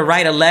he ever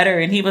write a letter?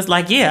 And he was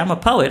like, yeah, I'm a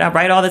poet. I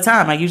write all the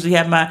time. I usually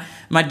have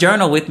my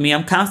journal with me.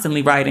 I'm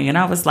constantly writing. And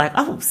I was like,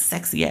 oh,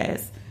 sexy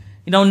ass.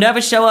 You know,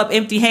 never show up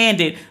empty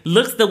handed,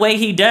 looks the way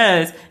he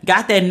does,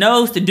 got that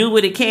nose to do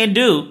what it can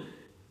do,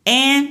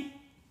 and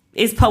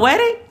is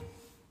poetic.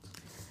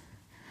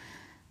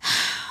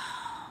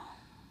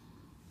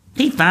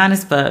 He fine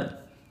as fuck.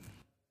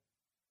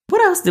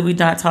 What else did we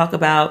not talk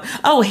about?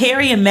 Oh,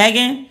 Harry and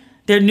Meghan,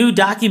 their new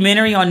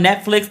documentary on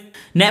Netflix.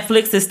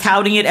 Netflix is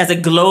touting it as a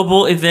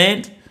global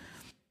event.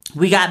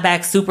 We got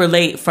back super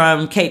late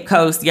from Cape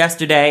Coast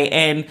yesterday,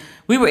 and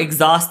we were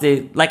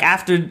exhausted. Like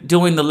after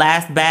doing the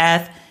last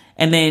bath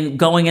and then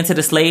going into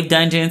the slave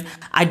dungeons,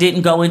 I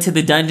didn't go into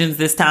the dungeons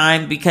this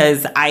time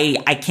because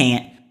I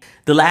can't.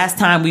 The last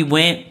time we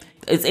went,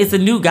 it's a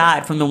new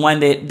guide from the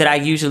one that I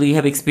usually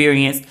have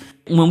experienced.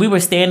 When we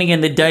were standing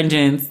in the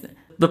dungeons,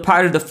 the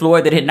part of the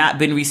floor that had not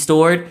been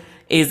restored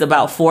is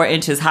about 4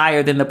 inches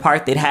higher than the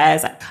part that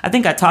has. I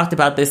think I talked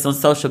about this on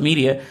social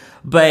media,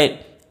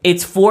 but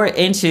it's 4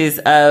 inches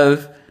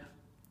of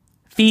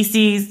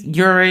feces,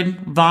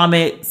 urine,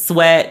 vomit,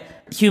 sweat,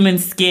 human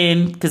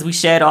skin, because we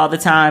shed all the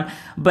time.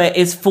 But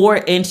it's 4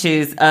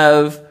 inches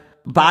of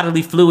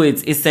bodily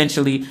fluids,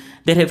 essentially,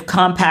 that have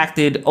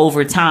compacted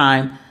over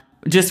time,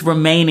 just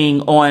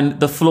remaining on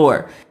the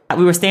floor.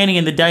 We were standing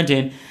in the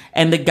dungeon,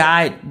 and the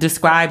guy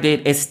described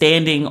it as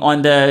standing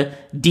on the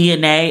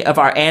DNA of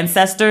our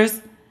ancestors.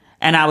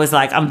 And I was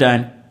like, I'm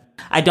done.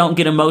 I don't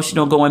get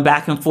emotional going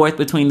back and forth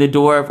between the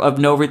door of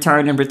no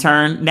return and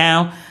return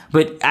now.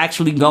 But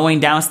actually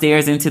going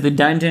downstairs into the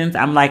dungeons,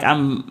 I'm like,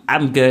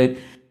 I'm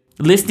good.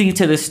 Listening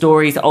to the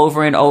stories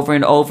over and over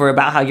and over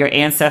about how your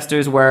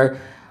ancestors were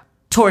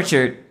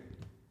tortured,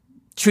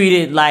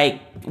 treated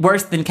like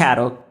worse than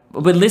cattle.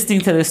 But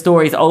listening to the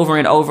stories over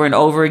and over and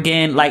over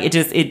again, like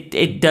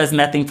it does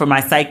nothing for my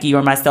psyche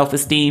or my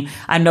self-esteem.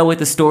 I know what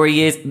the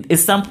story is. At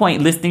some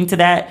point, listening to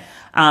that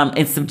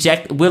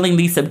and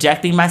willingly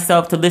subjecting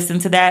myself to listen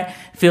to that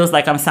feels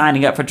like I'm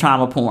signing up for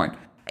trauma porn.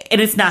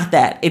 And it's not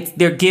that.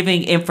 They're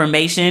giving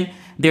information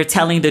they're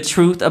telling the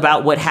truth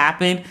about what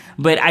happened.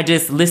 But I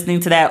just listening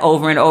to that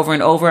over and over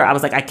and over, I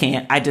was like, I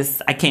can't. I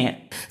can't.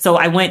 So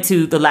I went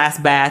to the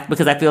last bath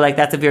because I feel like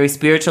that's a very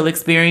spiritual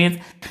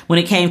experience. When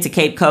it came to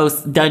Cape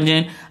Coast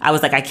Dungeon, I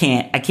was like, I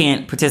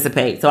can't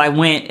participate. So I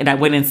went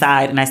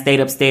inside and I stayed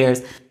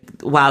upstairs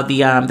while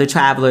the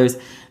travelers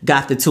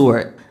got the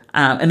tour.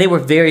 And they were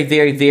very,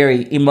 very,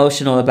 very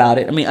emotional about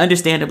it. I mean,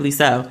 understandably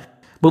so.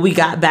 But we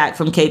got back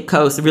from Cape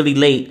Coast really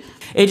late.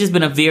 It's just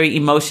been a very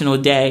emotional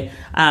day.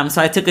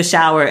 So I took a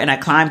shower and I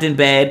climbed in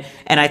bed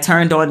and I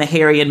turned on the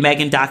Harry and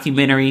Meghan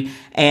documentary.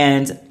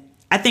 And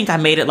I think I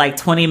made it like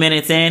 20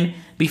 minutes in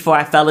before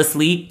I fell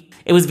asleep.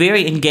 It was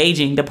very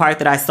engaging, the part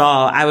that I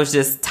saw. I was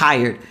just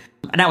tired.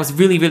 And I was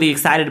really, really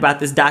excited about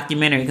this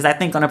documentary because I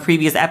think on a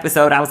previous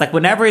episode, I was like,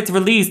 whenever it's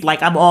released,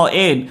 like I'm all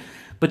in.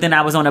 But then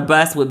I was on a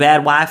bus with bad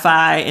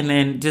Wi-Fi and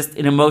then just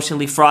an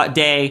emotionally fraught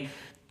day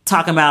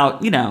talking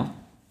about,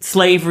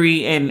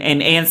 slavery and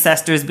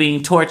ancestors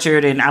being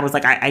tortured. And I was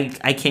like,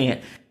 I can't.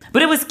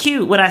 But it was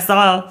cute when I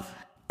saw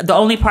the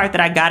only part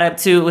that I got up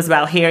to was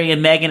about Harry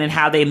and Meghan and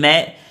how they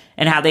met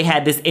and how they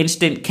had this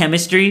instant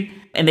chemistry.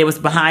 And there was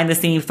behind the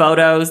scene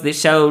photos that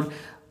showed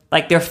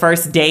like their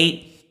first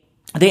date.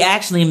 They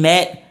actually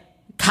met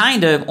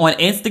kind of on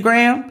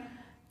Instagram.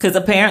 Because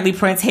apparently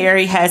Prince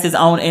Harry has his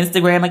own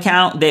Instagram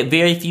account that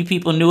very few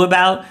people knew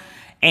about.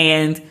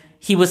 And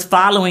he was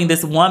following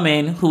this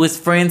woman who was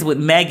friends with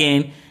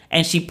Meghan.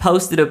 And she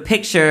posted a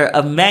picture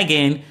of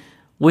Meghan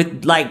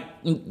with like,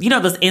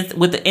 those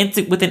with an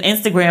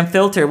Instagram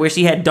filter where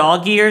she had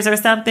dog ears or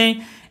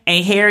something.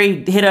 And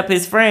Harry hit up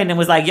his friend and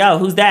was like, yo,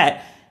 who's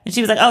that? And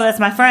she was like, oh, that's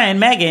my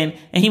friend, Meghan.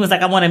 And he was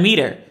like, I want to meet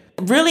her.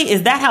 Really?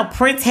 Is that how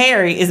Prince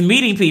Harry is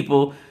meeting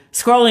people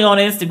scrolling on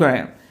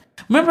Instagram?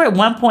 Remember at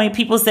one point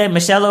people said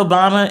Michelle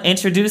Obama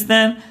introduced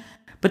them,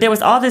 but there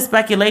was all this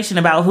speculation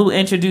about who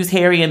introduced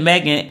Harry and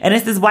Meghan. And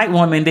it's this white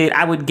woman that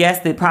I would guess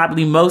that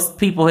probably most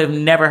people have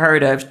never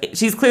heard of.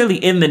 She's clearly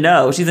in the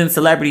know. She's in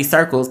celebrity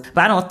circles,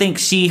 but I don't think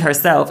she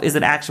herself is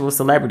an actual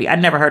celebrity.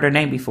 I'd never heard her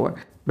name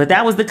before, but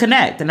that was the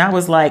connect. And I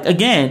was like,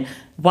 again,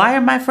 why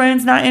are my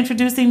friends not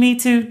introducing me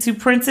to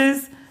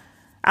princes?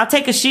 I'll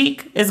take a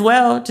chic as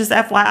well. Just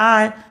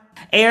FYI.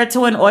 Heir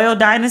to an oil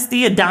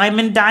dynasty, a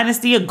diamond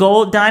dynasty, a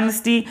gold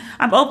dynasty.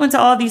 I'm open to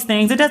all these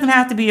things. It doesn't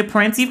have to be a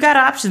prince. You've got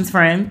options,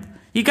 friend.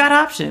 You got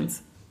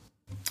options.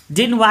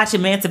 Didn't watch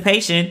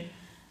Emancipation.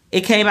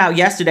 It came out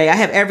yesterday. I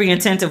have every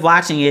intent of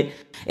watching it.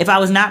 If I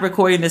was not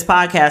recording this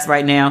podcast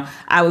right now,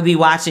 I would be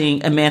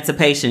watching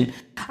Emancipation.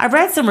 I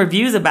read some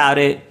reviews about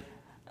it.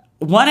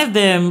 One of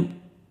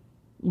them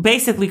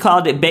basically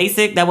called it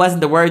basic. That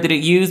wasn't the word that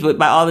it used, but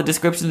by all the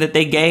descriptions that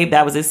they gave,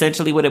 that was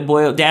essentially what it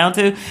boiled down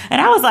to.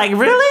 And I was like,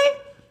 really?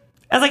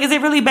 I was like, is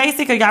it really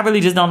basic or y'all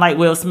really just don't like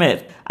Will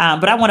Smith?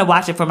 But I want to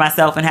watch it for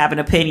myself and have an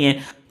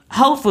opinion.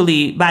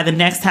 Hopefully by the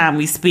next time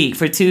we speak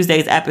for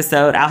Tuesday's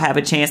episode, I'll have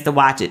a chance to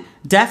watch it.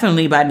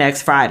 Definitely by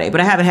next Friday, but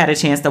I haven't had a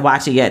chance to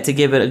watch it yet to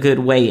give it a good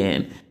weigh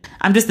in.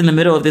 I'm just in the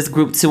middle of this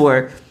group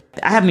tour.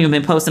 I haven't even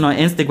been posting on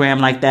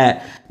Instagram like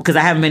that because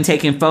I haven't been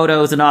taking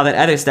photos and all that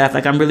other stuff.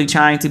 Like I'm really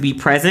trying to be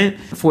present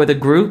for the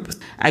group.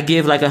 I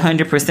give like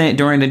 100%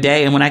 during the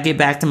day. And when I get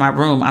back to my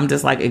room, I'm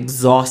just like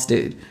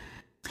exhausted.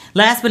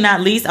 Last but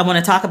not least, I want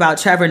to talk about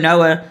Trevor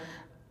Noah.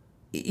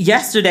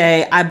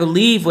 Yesterday, I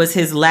believe, was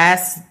his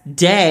last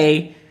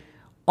day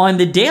on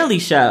The Daily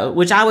Show,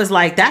 which I was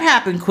like, that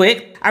happened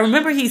quick. I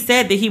remember he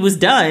said that he was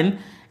done.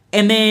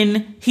 And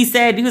then he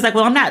was like,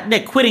 well, I'm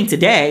not quitting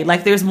today.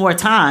 Like there's more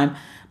time.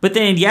 But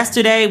then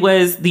yesterday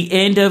was the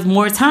end of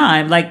more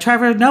time. Like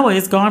Trevor Noah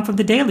is gone from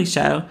The Daily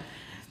Show.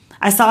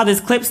 I saw this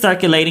clip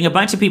circulating. A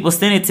bunch of people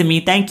sent it to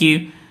me. Thank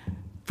you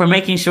for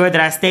making sure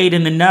that I stayed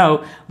in the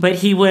know. But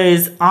he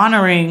was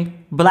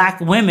honoring Black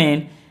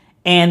women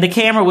and the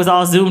camera was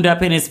all zoomed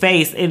up in his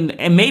face.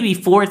 And maybe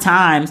 4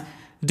 times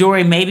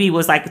during maybe it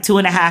was like a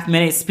 2.5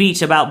 minute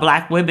speech about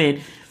Black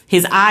women,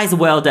 his eyes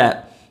welled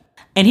up.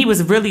 And he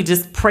was really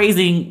just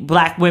praising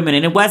Black women.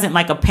 And it wasn't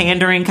like a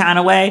pandering kind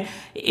of way.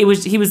 He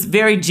was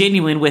very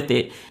genuine with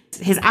it.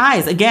 His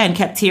eyes, again,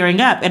 kept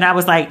tearing up. And I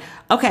was like,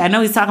 okay, I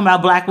know he's talking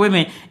about Black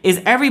women. Is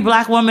every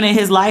Black woman in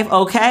his life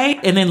okay?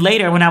 And then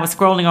later when I was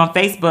scrolling on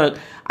Facebook,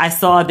 I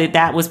saw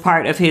that was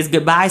part of his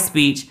goodbye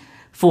speech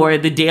for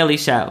The Daily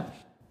Show.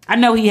 I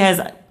know he has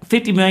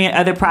 50 million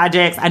other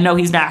projects. I know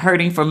he's not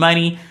hurting for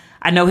money.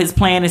 I know his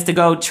plan is to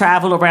go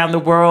travel around the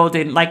world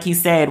and, like he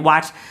said,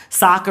 watch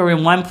soccer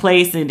in one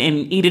place and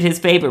eat at his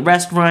favorite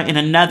restaurant in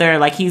another.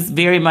 Like he's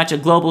very much a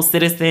global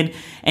citizen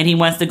and he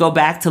wants to go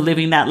back to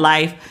living that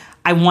life.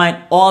 I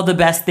want all the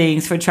best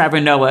things for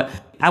Trevor Noah.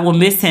 I will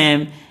miss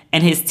him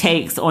and his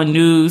takes on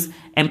news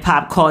and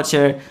pop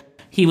culture.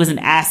 He was an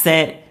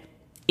asset,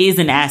 is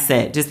an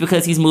asset. Just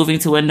because he's moving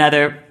to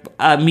another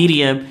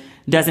medium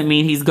doesn't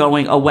mean he's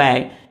going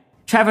away.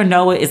 Trevor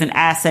Noah is an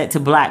asset to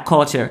Black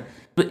culture.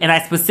 And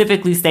I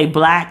specifically say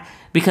Black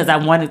because I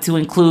wanted to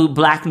include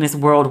Blackness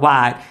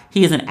worldwide.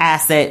 He is an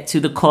asset to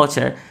the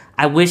culture.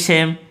 I wish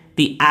him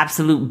the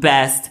absolute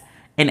best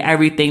in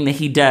everything that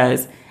he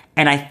does.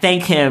 And I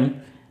thank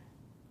him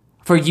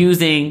for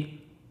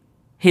using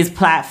his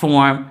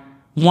platform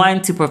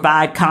one to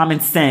provide common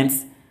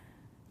sense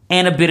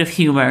and a bit of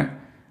humor.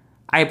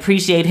 I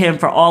appreciate him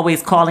for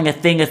always calling a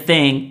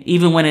thing,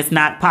 even when it's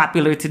not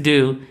popular to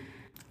do.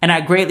 And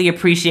I greatly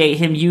appreciate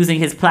him using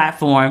his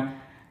platform,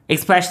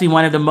 especially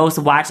one of the most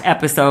watched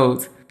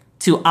episodes,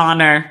 to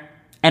honor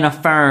and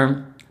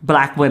affirm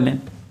Black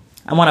women.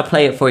 I want to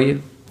play it for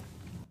you.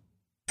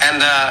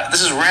 And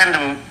this is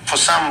random for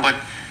some, but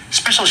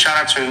special shout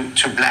out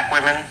to Black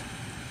women.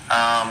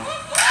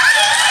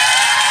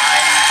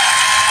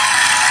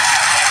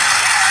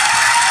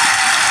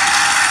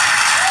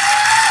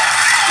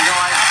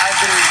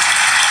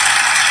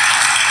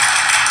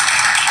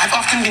 I've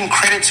often been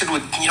credited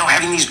with,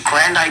 having these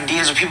grand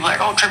ideas of people like,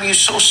 oh, Trevor, you're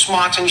so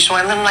smart and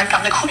and then I'm like,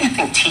 who do you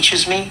think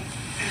teaches me?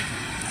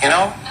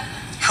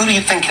 Who do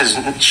you think has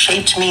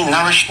shaped me,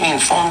 nourished me,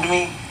 informed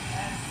me?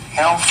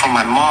 From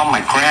my mom,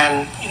 my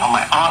gran,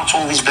 my aunts,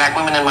 all these Black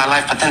women in my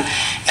life, but then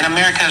in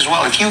America as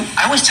well.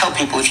 I always tell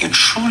people, if you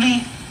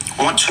truly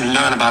want to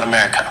learn about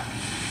America,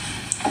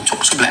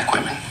 talk to Black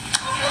women.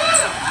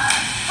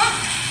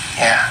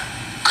 Yeah,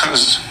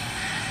 because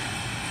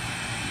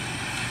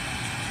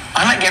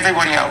unlike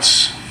everybody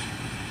else,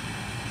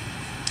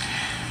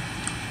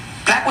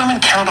 Black women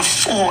cannot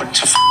afford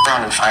to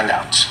around and find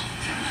out.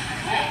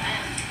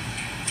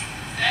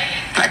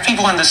 Black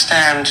people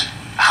understand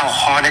how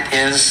hard it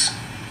is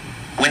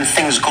when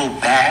things go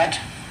bad,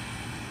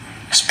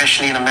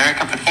 especially in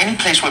America, but any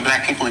place where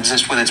Black people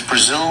exist, whether it's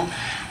Brazil,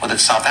 whether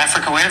it's South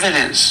Africa, wherever it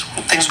is,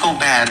 when things go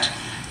bad,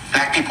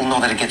 Black people know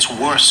that it gets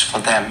worse for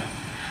them.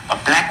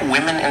 But Black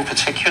women in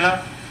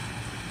particular,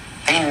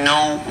 they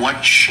know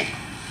what shit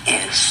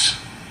is,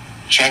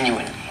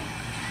 genuinely.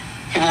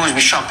 People always be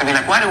shocked. They'll be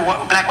like, why do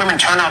Black women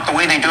turn out the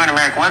way they do in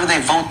America? Why do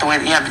they vote the way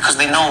they... Yeah, because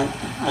they know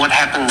what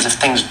happens if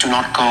things do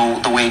not go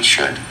the way it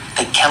should.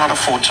 They cannot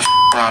afford to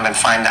around and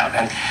find out.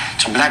 And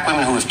to Black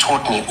women who have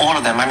taught me, all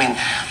of them,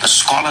 the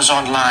scholars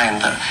online,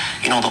 the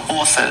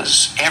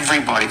authors,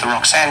 everybody, the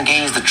Roxane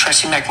Gays, the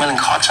Tressie McMillan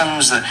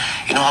Cottons,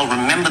 I'll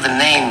remember the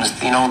names,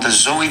 the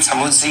Zoe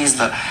Tamuzis,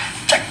 the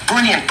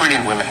brilliant,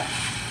 brilliant women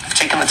have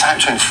taken the time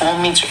to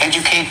inform me, to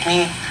educate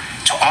me,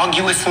 to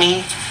argue with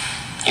me.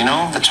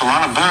 The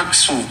Tarana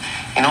Burks who,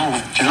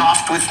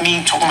 laughed with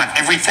me, talking about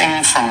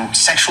everything from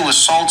sexual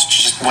assault to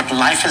just what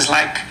life is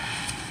like.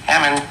 Yeah,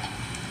 man,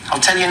 I'll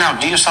tell you now,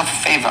 do yourself a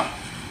favor.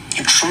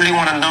 You truly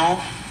want to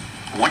know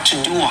what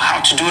to do or how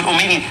to do it, or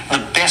maybe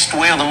the best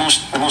way or the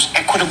most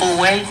equitable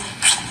way?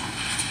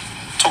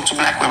 Talk to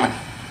Black women.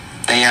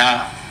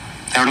 They're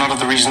a lot of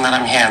the reason that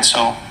I'm here, and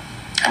so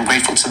I'm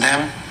grateful to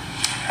them.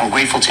 I'm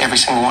grateful to every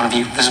single one of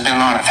you. This has been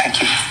an honor.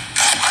 Thank you.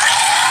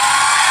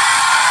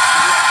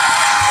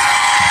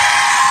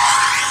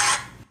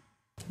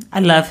 I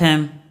love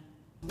him.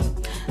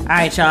 All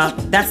right, y'all.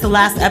 That's the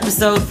last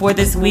episode for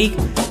this week.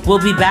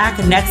 We'll be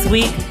back next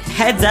week.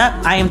 Heads up,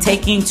 I am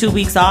taking 2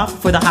 weeks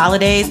off for the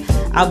holidays.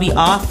 I'll be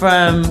off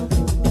from,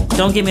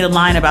 don't give me the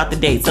line about the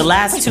dates, the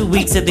last 2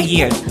 weeks of the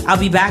year. I'll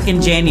be back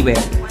in January.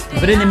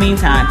 But in the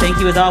meantime, thank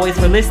you as always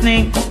for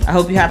listening. I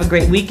hope you have a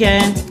great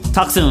weekend.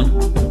 Talk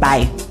soon.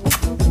 Bye.